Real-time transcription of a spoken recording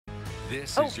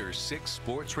This is your 6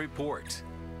 Sports Report.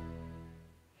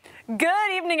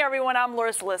 Good evening, everyone. I'm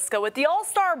Larissa Liska with the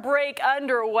All-Star break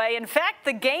underway. In fact,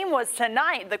 the game was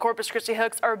tonight. The Corpus Christi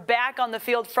Hooks are back on the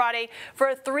field Friday for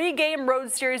a 3-game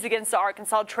road series against the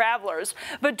Arkansas Travelers.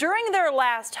 But during their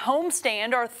last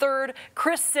homestand, our third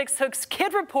KRIS 6 Hooks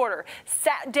kid reporter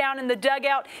sat down in the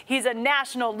dugout. He's a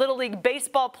National Little League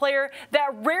baseball player that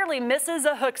rarely misses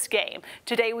a Hooks game.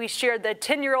 Today, we shared the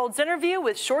 10-year-old's interview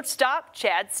with shortstop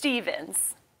Chad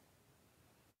Stevens.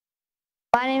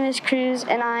 My name is Cruz,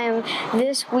 and I am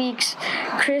this week's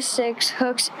KRIS 6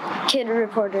 Hooks kid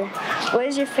reporter. What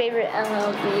is your favorite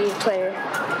MLB player?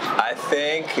 I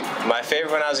think my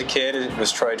favorite when I was a kid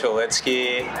was Troy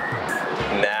Tulowitzki.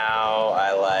 Now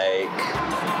I like,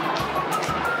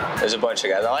 there's a bunch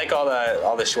of guys. I like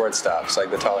all the shortstops,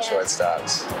 like the tall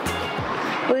shortstops.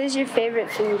 What is your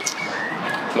favorite food?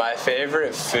 My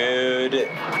favorite food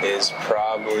is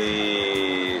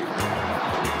probably,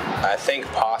 I think,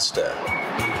 pasta.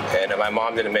 And my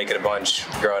mom didn't make it a bunch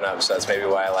growing up, so that's maybe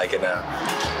why I like it now.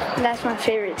 That's my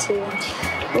favorite too.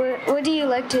 What do you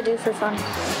like to do for fun?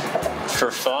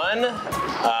 For fun,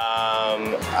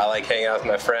 I like hanging out with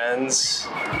my friends,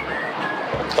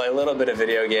 play a little bit of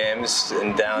video games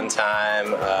in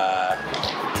downtime,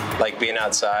 like being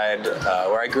outside.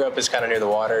 Where I grew up is kind of near the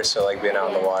water, so I like being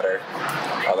out on the water,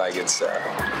 all that good stuff.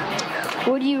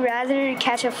 Would you rather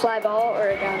catch a fly ball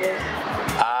or a grounder?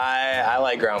 I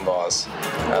like ground balls.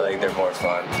 I think they're more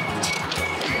fun.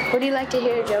 Would you like to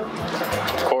hear a joke?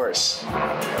 Of course.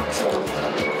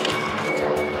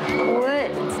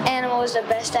 What animal is the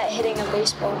best at hitting a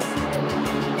baseball?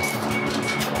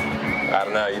 I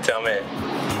don't know, you tell me.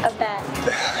 A bat.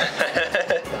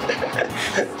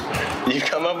 You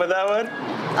come up with that one?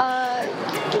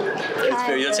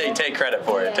 You'll take credit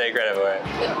for it. Yeah. Take credit for it.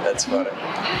 That's funny.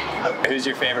 Who's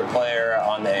your favorite player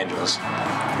on the Angels?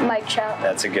 Mike Trout.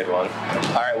 That's a good one.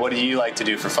 All right, what do you like to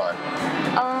do for fun?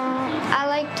 I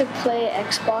like to play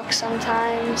Xbox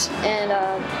sometimes and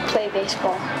play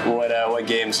baseball. What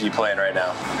games are you playing right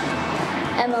now?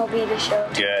 MLB The Show.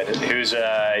 Good. Who's you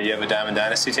have a Diamond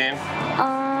Dynasty team? No.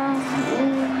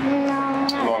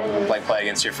 You want to play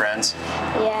against your friends?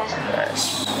 Yeah.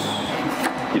 Nice.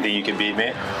 You think you could beat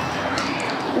me?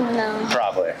 No.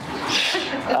 Probably.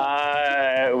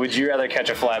 Would you rather catch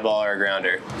a fly ball or a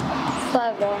grounder?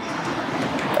 Fly ball.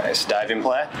 Nice. Diving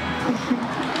play?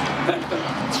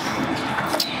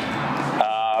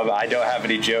 I don't have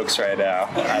any jokes right now.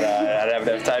 I'd have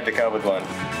enough time to come up with one.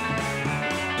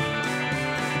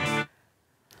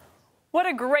 What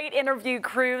a great interview,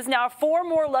 Cruz. Now, 4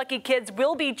 more lucky kids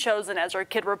will be chosen as our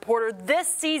kid reporter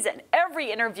this season. Every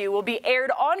interview will be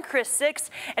aired on KRIS 6,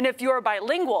 and if you're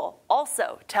bilingual,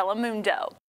 also Telemundo.